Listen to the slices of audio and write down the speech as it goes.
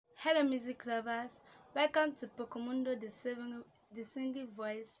Hello, music lovers. Welcome to pukimundo, the singing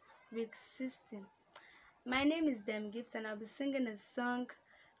voice, week 16. My name is Dem Gift, and I'll be singing a song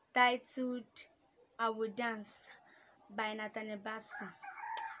titled "I Will Dance" by Nathaniel Bassey.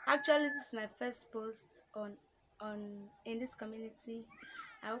 Actually, this is my first post in this community.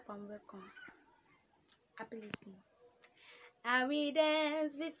 I hope I'm welcome. Happy listening. I will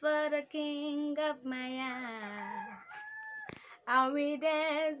dance before the King of my heart. I will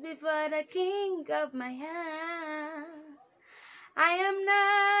dance before the King of my heart. I am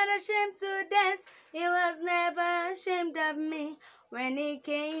not ashamed to dance. He was never ashamed of me when he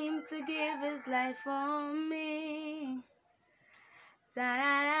came to give his life for me.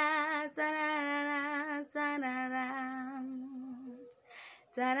 Ta-da-da, ta-da-da-da, ta-da-da.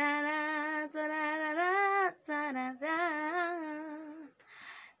 Ta-da-da, ta-da-da-da, ta-da-da.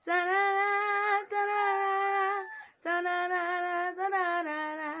 Ta-da-da, ta-da-da-da, ta-da-da-da,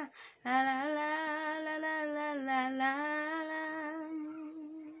 ta-da-da-da, la-la-la-la-la-la-la-la.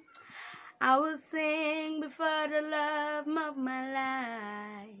 I will sing before the love of my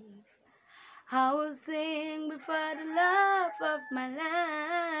life. I will sing before the love of my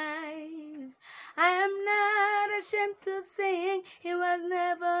life. I am not ashamed to sing. He was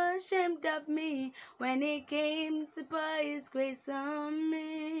never ashamed of me when he came to pour his grace on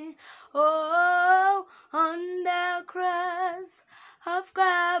me. Oh, on the cross of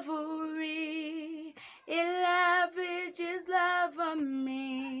Calvary, he lavished his love on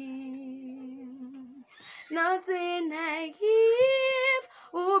me. Nothing I give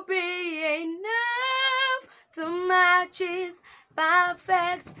will be enough to match his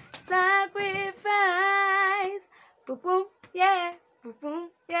perfect sacrifice. Boom, boom, yeah, boom,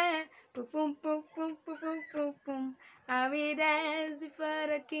 boom, yeah, boom, boom, boom, boom, boom, boom, boom, boom. I will dance before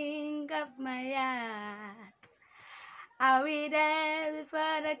the King of my heart. I will dance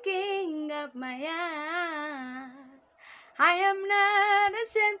before the King of my heart. I am not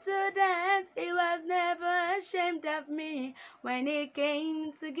ashamed to dance. He was never ashamed of me when he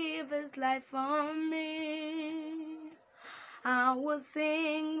came to give his life for me. I will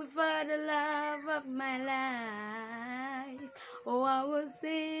sing before the love of my life. Oh, I will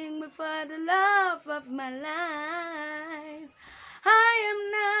sing before the love of my life. I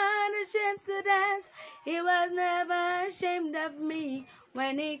am not ashamed to dance. He was never ashamed of me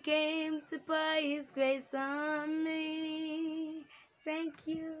when he came to pour his grace on me. Thank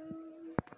you.